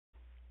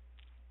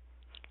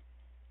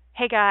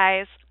Hey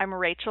guys, I'm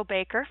Rachel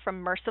Baker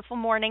from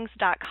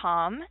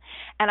mercifulmornings.com,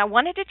 and I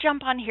wanted to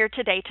jump on here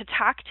today to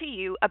talk to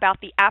you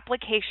about the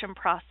application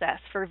process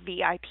for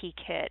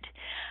VIPKid.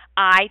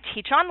 I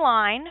teach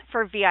online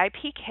for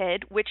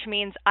VIPKid, which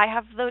means I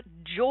have the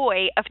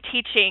joy of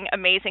teaching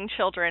amazing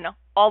children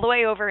all the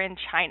way over in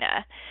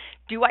China.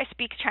 Do I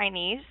speak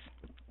Chinese?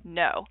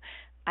 No.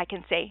 I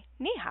can say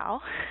ni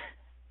hao.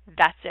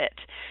 That's it.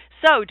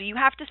 So, do you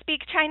have to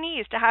speak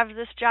Chinese to have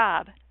this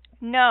job?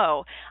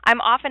 No. I'm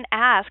often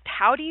asked,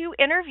 how do you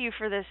interview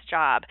for this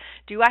job?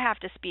 Do I have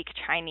to speak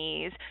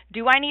Chinese?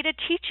 Do I need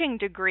a teaching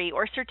degree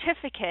or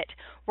certificate?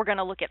 We're going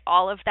to look at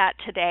all of that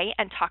today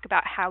and talk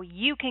about how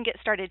you can get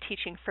started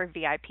teaching for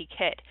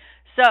VIPKid.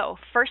 So,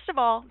 first of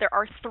all, there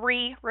are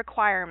 3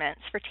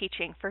 requirements for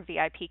teaching for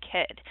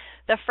VIPKid.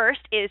 The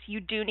first is you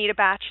do need a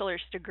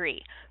bachelor's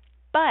degree.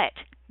 But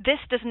this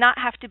does not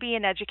have to be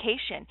an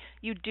education.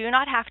 You do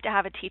not have to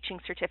have a teaching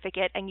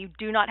certificate, and you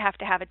do not have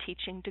to have a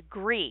teaching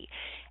degree.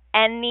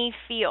 Any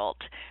field.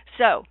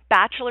 So,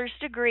 bachelor's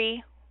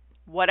degree,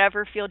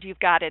 whatever field you've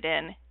got it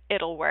in,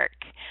 it'll work.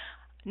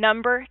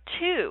 Number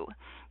 2,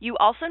 you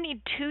also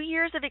need 2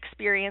 years of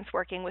experience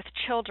working with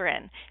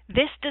children.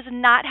 This does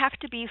not have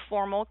to be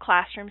formal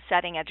classroom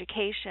setting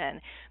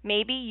education.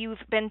 Maybe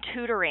you've been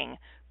tutoring,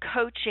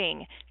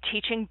 coaching,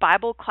 teaching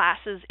Bible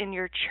classes in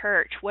your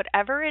church,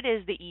 whatever it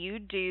is that you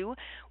do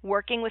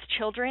working with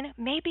children.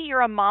 Maybe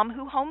you're a mom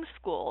who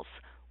homeschools.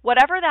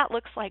 Whatever that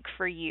looks like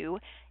for you,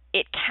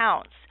 it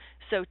counts.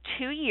 So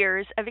 2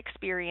 years of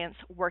experience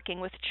working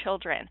with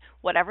children.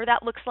 Whatever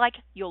that looks like,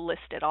 you'll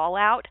list it all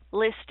out.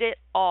 List it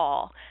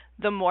all.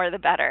 The more the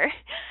better.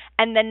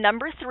 And then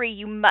number 3,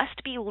 you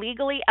must be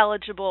legally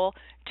eligible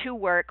to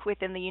work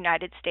within the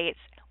United States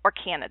or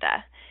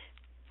Canada.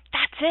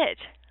 That's it.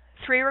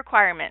 3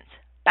 requirements: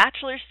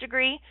 bachelor's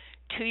degree,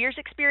 2 years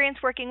experience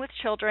working with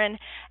children,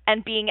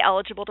 and being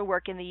eligible to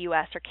work in the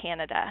U.S. or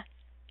Canada.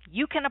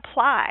 You can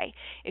apply.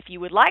 If you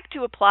would like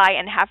to apply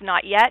and have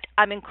not yet,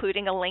 I'm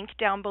including a link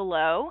down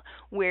below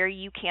where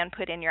you can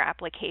put in your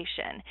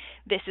application.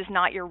 This is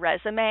not your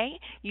resume.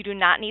 You do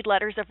not need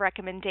letters of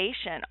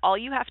recommendation. All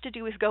you have to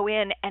do is go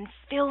in and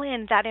fill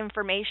in that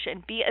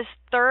information. Be as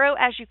thorough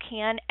as you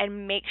can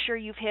and make sure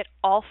you've hit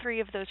all 3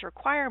 of those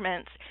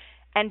requirements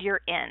and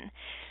you're in.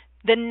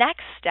 The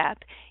next step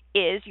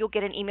is you'll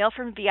get an email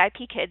from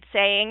VIPKid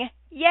saying,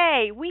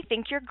 "Yay, we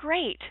think you're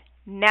great.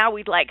 Now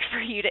we'd like for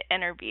you to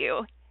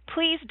interview.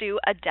 Please do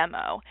a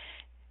demo."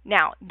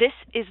 Now, this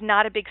is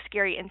not a big,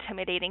 scary,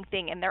 intimidating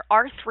thing, and there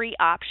are 3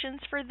 options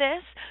for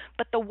this,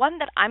 but the one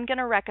that I'm going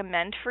to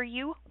recommend for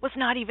you was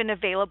not even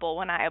available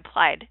when I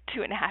applied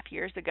 2.5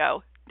 years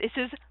ago. This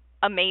is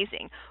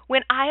amazing.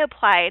 When I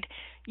applied,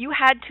 you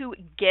had to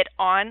get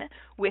on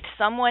with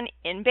someone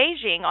in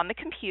Beijing on the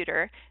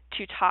computer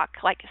to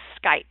talk like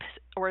Skype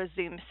or a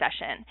Zoom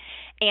session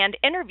and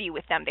interview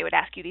with them. They would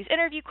ask you these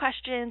interview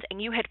questions,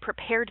 and you had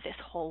prepared this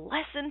whole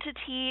lesson to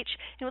teach.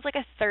 It was like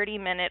a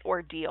 30-minute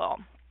ordeal.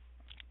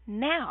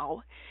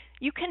 Now,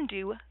 you can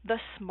do the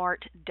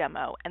SMART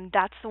demo, and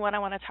that's the one I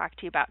want to talk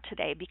to you about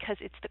today because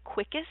it's the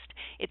quickest,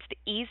 it's the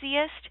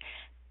easiest,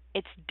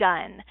 it's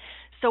done.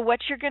 So what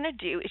you're going to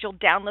do is you'll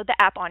download the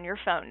app on your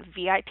phone,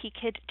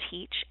 VIPKid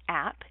Teach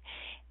app.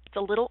 It's a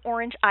little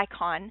orange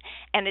icon,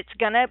 and it's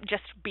going to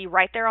just be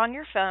right there on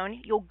your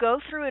phone. You'll go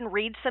through and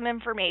read some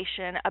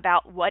information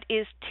about what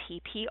is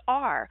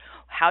TPR.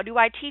 How do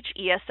I teach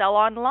ESL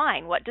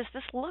online? What does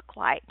this look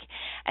like?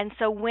 And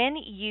so when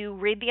you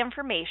read the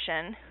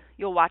information,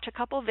 you'll watch a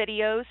couple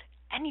videos,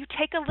 and you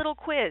take a little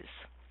quiz.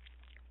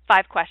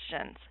 5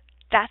 questions.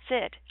 That's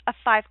it, a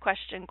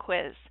 5-question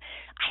quiz.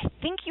 I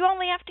think you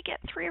only have to get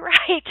 3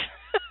 right.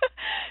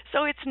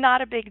 So it's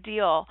not a big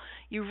deal.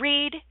 You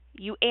read,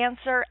 you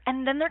answer,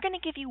 and then they're going to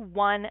give you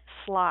 1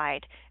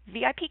 slide.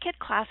 VIPKid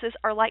classes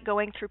are like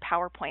going through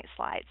PowerPoint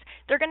slides.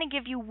 They're going to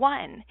give you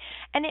 1,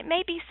 and it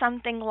may be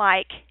something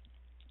like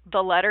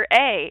the letter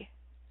A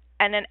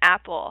and an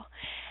apple.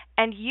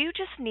 And you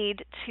just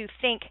need to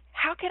think,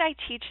 how could I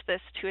teach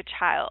this to a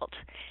child?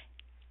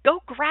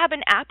 Go grab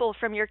an apple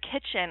from your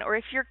kitchen, or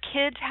if your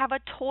kids have a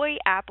toy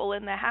apple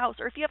in the house,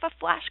 or if you have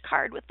a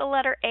flashcard with the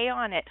letter A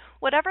on it,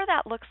 whatever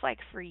that looks like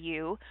for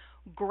you,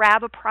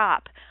 grab a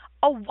prop.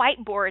 A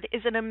whiteboard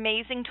is an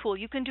amazing tool.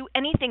 You can do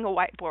anything a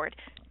whiteboard.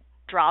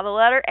 Draw the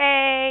letter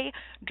A,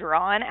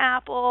 draw an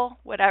apple,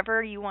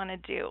 whatever you want to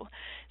do.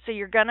 So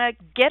you're going to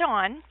get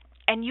on,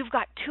 and you've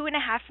got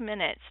 2.5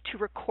 minutes to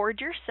record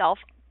yourself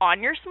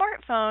on your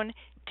smartphone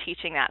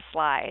teaching that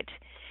slide.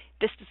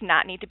 This does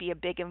not need to be a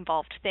big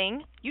involved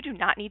thing. You do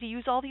not need to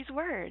use all these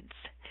words.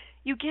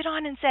 You get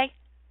on and say,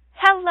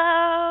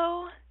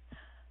 "Hello,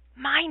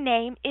 my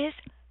name is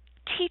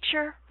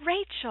Teacher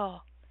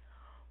Rachel.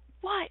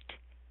 What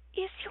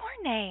is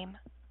your name?"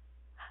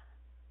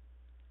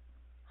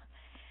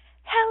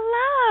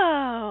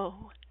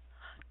 "Hello.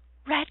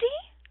 Ready?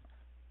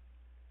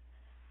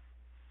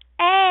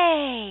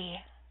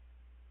 A.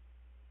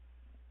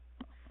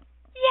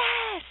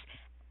 Yes,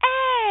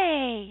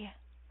 A.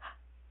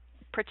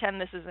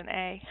 Pretend this is an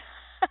A.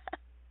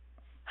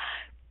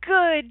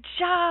 Good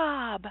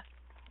job.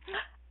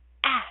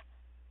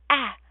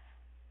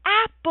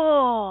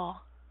 apple.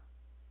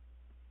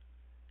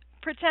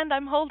 Pretend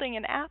I'm holding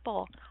an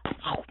apple.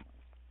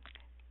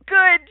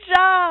 Good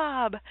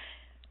job.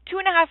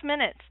 2.5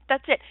 minutes.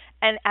 That's it.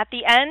 And at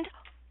the end,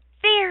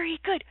 very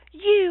good.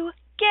 You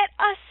get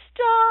a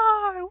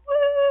star.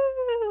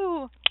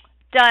 Woo!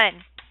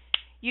 Done.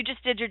 You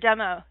just did your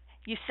demo.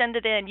 You send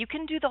it in. You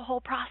can do the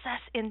whole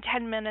process in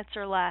 10 minutes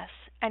or less,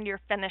 and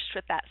you're finished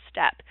with that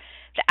step.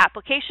 The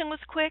application was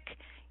quick.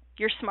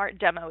 Your smart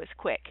demo is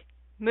quick.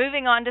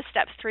 Moving on to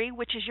step 3,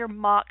 which is your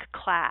mock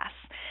class.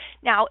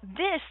 Now,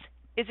 this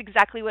is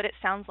exactly what it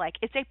sounds like.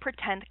 It's a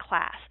pretend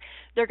class.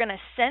 They're going to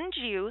send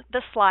you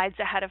the slides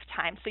ahead of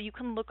time so you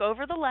can look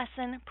over the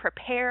lesson,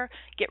 prepare,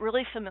 get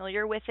really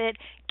familiar with it,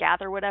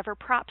 gather whatever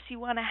props you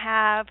want to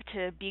have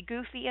to be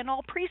goofy and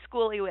all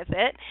preschooly with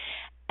it,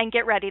 and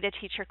get ready to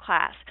teach your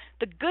class.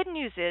 The good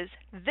news is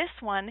this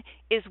one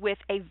is with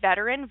a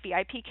veteran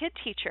VIPKid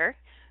teacher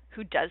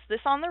who does this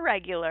on the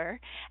regular,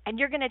 and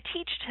you're going to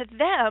teach to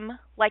them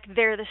like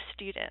they're the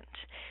student.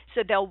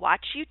 So they'll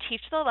watch you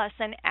teach the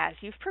lesson as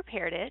you've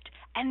prepared it,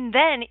 and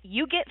then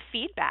you get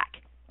feedback.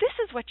 This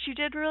is what you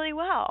did really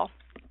well.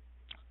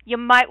 You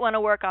might want to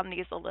work on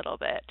these a little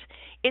bit.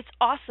 It's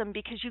awesome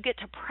because you get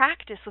to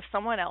practice with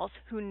someone else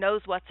who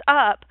knows what's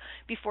up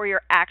before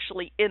you're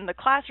actually in the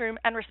classroom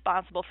and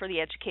responsible for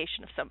the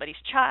education of somebody's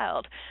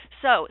child.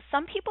 So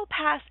some people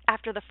pass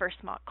after the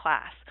first mock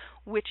class,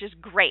 which is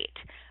great.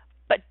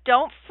 But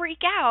don't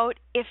freak out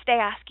if they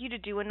ask you to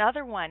do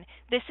another one.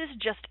 This is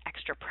just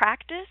extra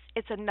practice.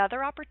 It's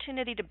another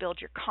opportunity to build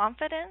your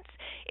confidence.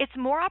 It's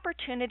more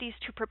opportunities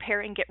to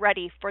prepare and get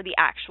ready for the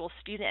actual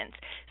students.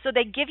 So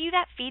they give you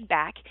that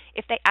feedback.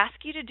 If they ask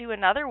you to do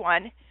another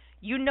one,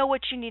 you know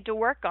what you need to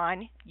work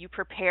on. You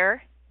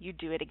prepare, you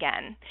do it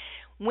again.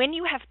 When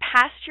you have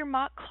passed your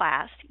mock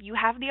class, you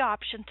have the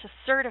option to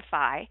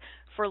certify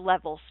for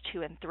levels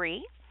 2 and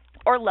 3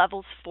 or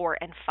levels 4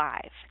 and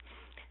 5.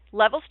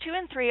 Levels 2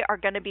 and 3 are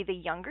going to be the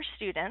younger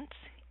students.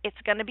 It's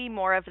going to be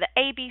more of the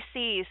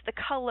ABCs, the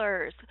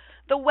colors,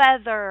 the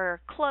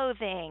weather,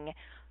 clothing,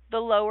 the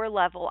lower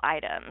level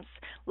items.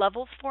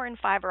 Levels 4 and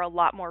 5 are a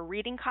lot more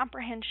reading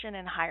comprehension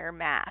and higher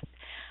math.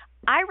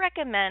 I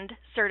recommend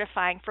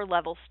certifying for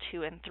levels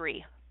 2 and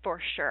 3 for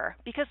sure,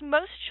 because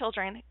most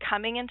children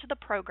coming into the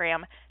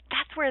program,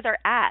 that's where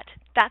they're at.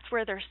 That's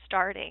where they're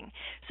starting.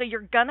 So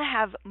you're going to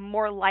have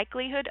more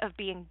likelihood of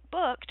being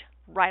booked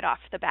right off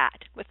the bat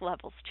with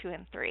levels 2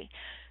 and 3.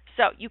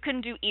 So you can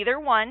do either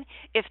one.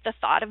 If the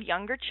thought of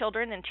younger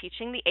children and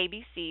teaching the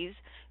ABCs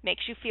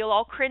makes you feel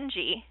all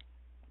cringy,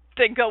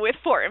 then go with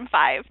 4 and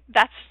 5.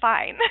 That's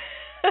fine.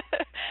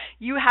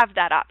 You have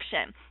that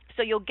option.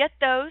 So you'll get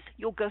those,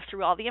 you'll go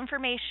through all the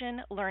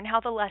information, learn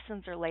how the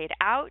lessons are laid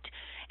out,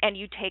 and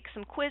you take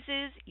some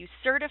quizzes, you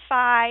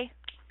certify,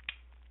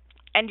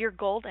 and you're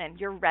golden.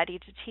 You're ready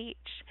to teach.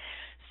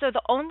 So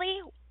the only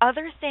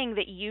other thing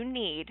that you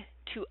need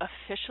to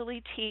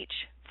officially teach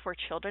for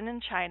children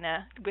in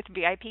China with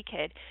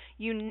VIPKid,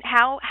 you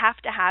now have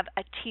to have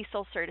a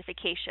TESOL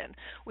certification,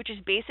 which is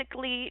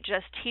basically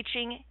just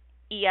teaching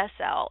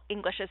ESL,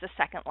 English as a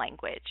Second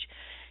Language.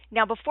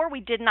 Now, before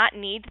we did not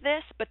need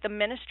this, but the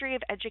Ministry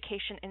of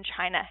Education in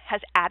China has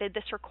added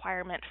this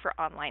requirement for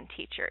online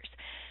teachers.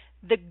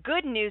 The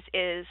good news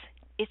is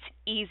it's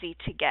easy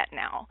to get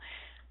now.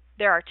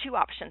 There are 2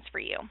 options for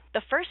you.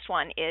 The first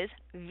one is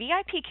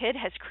VIPKid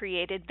has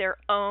created their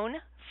own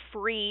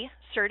free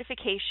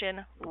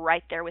certification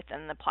right there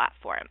within the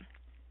platform.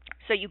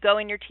 So you go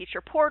in your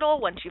teacher portal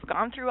once you've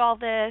gone through all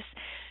this,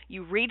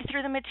 you read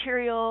through the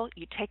material,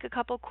 you take a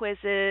couple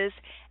quizzes,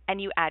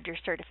 and you add your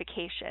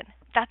certification.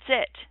 That's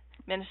it.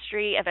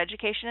 Ministry of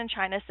Education in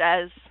China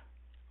says,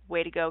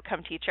 way to go,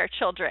 come teach our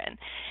children.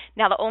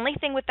 Now, the only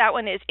thing with that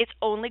one is it's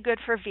only good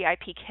for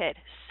VIPKid.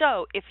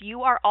 So if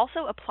you are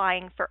also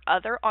applying for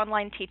other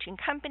online teaching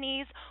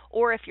companies,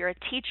 or if you're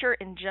a teacher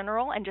in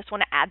general and just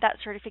want to add that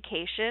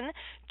certification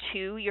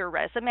to your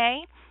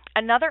resume,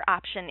 another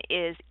option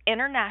is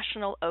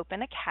International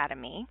Open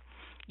Academy.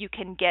 You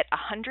can get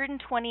a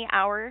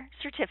 120-hour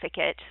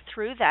certificate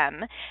through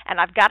them, and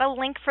I've got a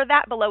link for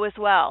that below as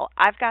well.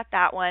 I've got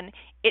that one.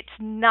 It's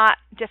not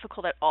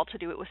difficult at all to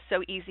do. It was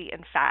so easy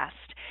and fast.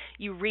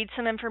 You read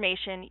some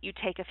information, you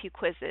take a few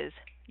quizzes,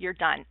 you're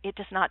done. It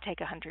does not take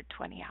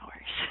 120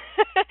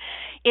 hours.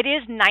 It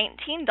is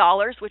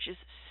 $19, which is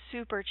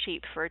super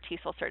cheap for a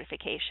TESOL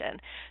certification.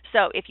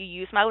 So if you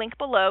use my link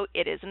below,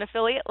 it is an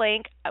affiliate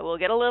link. I will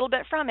get a little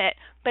bit from it,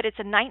 but it's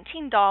a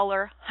 $19,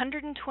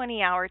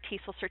 120-hour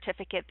TESOL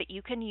certificate that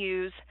you can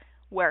use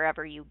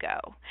wherever you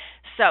go.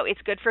 So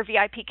it's good for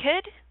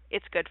VIPKid.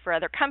 It's good for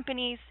other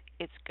companies.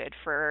 It's good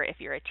for if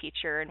you're a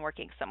teacher and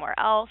working somewhere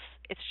else.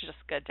 It's just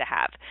good to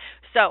have.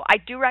 So I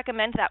do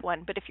recommend that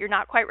one, but if you're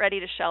not quite ready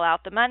to shell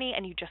out the money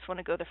and you just want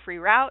to go the free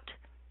route,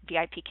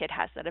 VIPKid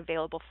has that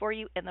available for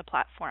you in the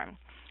platform.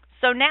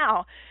 So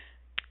now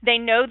they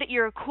know that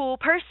you're a cool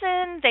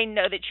person, they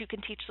know that you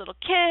can teach little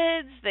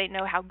kids, they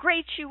know how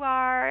great you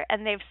are,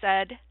 and they've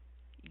said,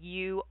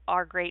 you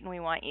are great and we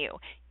want you.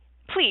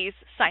 Please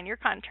sign your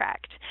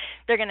contract.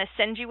 They're going to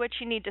send you what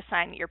you need to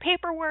sign your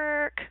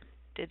paperwork,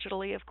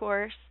 digitally of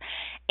course,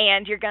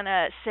 And you're going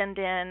to send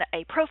in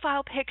a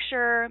profile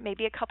picture,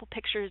 maybe a couple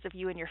pictures of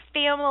you and your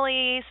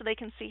family so they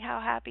can see how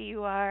happy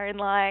you are in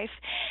life.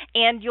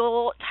 And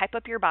you'll type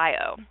up your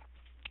bio.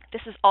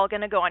 This is all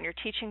going to go on your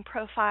teaching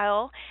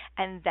profile,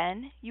 and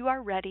then you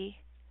are ready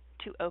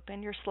to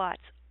open your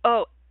slots.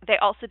 Oh, they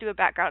also do a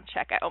background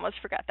check. I almost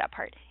forgot that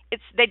part.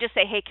 They just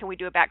say, hey, can we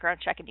do a background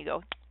check? And you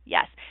go,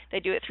 yes.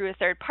 They do it through a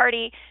third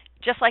party,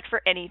 just like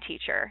for any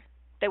teacher.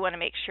 They want to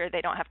make sure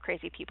they don't have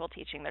crazy people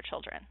teaching their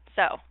children.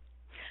 So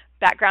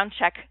background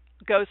check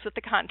goes with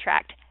the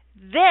contract.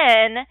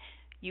 Then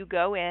you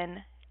go in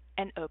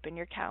and open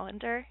your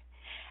calendar,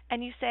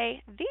 and you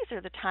say, these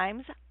are the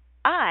times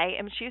I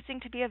am choosing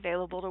to be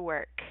available to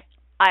work.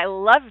 I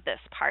love this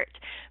part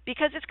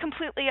because it's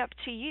completely up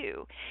to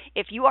you.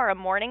 If you are a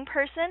morning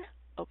person,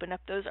 open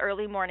up those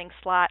early morning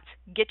slots.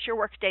 Get your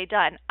workday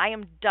done. I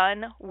am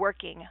done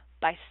working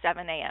by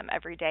 7 a.m.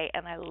 every day,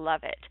 and I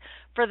love it.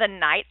 For the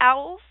night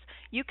owls,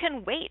 you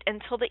can wait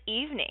until the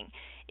evening.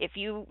 If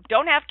you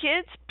don't have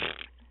kids,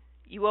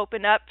 you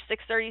open up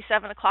 6:30,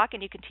 7 o'clock,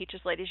 and you can teach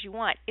as late as you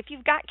want. If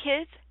you've got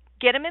kids,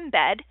 get them in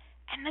bed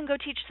and then go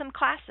teach some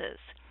classes.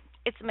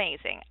 It's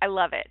amazing. I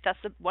love it. That's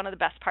one of the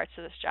best parts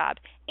of this job.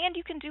 And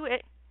you can do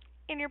it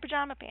in your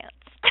pajama pants.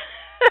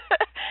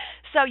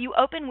 So you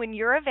open when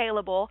you're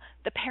available.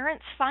 The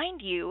parents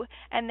find you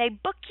and they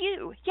book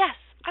you. Yes,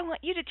 I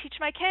want you to teach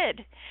my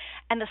kid.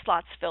 And the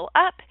slots fill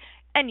up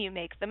and you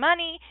make the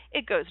money.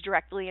 It goes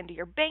directly into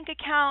your bank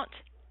account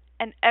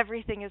and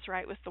everything is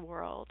right with the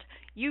world.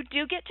 You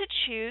do get to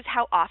choose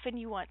how often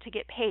you want to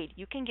get paid.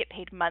 You can get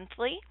paid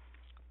monthly,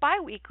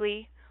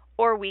 bi-weekly,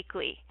 or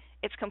weekly.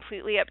 It's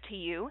completely up to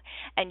you,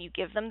 and you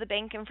give them the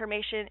bank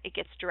information. It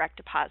gets direct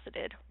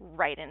deposited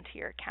right into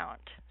your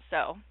account.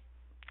 So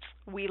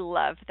we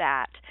love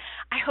that.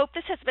 I hope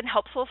this has been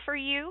helpful for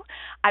you.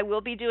 I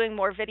will be doing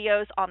more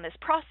videos on this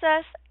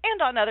process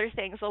and on other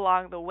things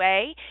along the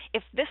way.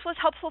 If this was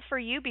helpful for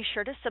you, be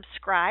sure to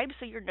subscribe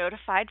so you're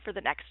notified for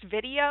the next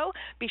video.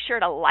 Be sure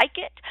to like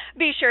it.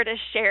 Be sure to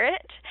share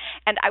it.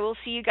 And I will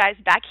see you guys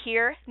back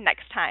here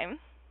next time.